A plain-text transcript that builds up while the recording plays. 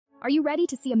Are you ready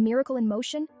to see a miracle in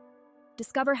motion?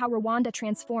 Discover how Rwanda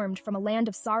transformed from a land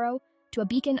of sorrow to a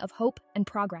beacon of hope and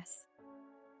progress.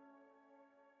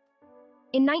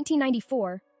 In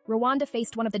 1994, Rwanda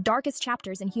faced one of the darkest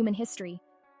chapters in human history,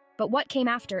 but what came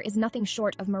after is nothing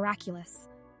short of miraculous.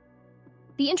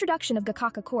 The introduction of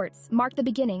Gakaka courts marked the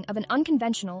beginning of an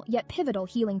unconventional yet pivotal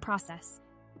healing process.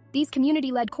 These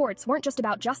community-led courts weren't just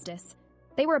about justice,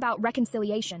 they were about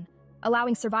reconciliation,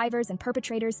 allowing survivors and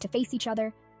perpetrators to face each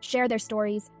other, share their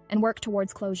stories, and work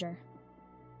towards closure.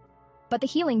 But the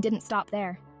healing didn't stop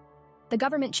there. The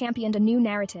government championed a new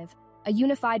narrative, a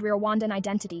unified Rwandan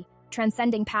identity,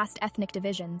 transcending past ethnic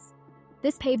divisions.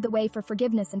 This paved the way for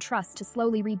forgiveness and trust to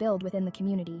slowly rebuild within the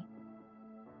community.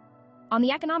 On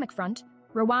the economic front,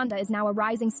 Rwanda is now a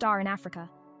rising star in Africa.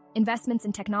 Investments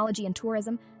in technology and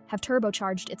tourism have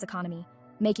turbocharged its economy,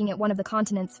 making it one of the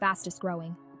continent's fastest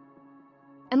growing.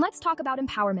 And let's talk about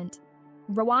empowerment.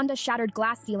 Rwanda shattered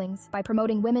glass ceilings by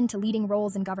promoting women to leading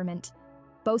roles in government,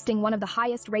 boasting one of the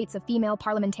highest rates of female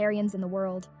parliamentarians in the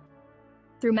world.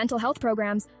 Through mental health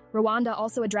programs, Rwanda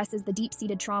also addresses the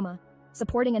deep-seated trauma,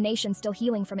 supporting a nation still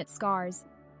healing from its scars.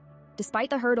 Despite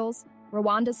the hurdles,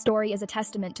 Rwanda's story is a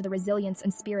testament to the resilience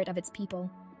and spirit of its people.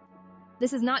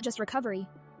 This is not just recovery,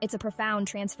 it's a profound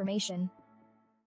transformation.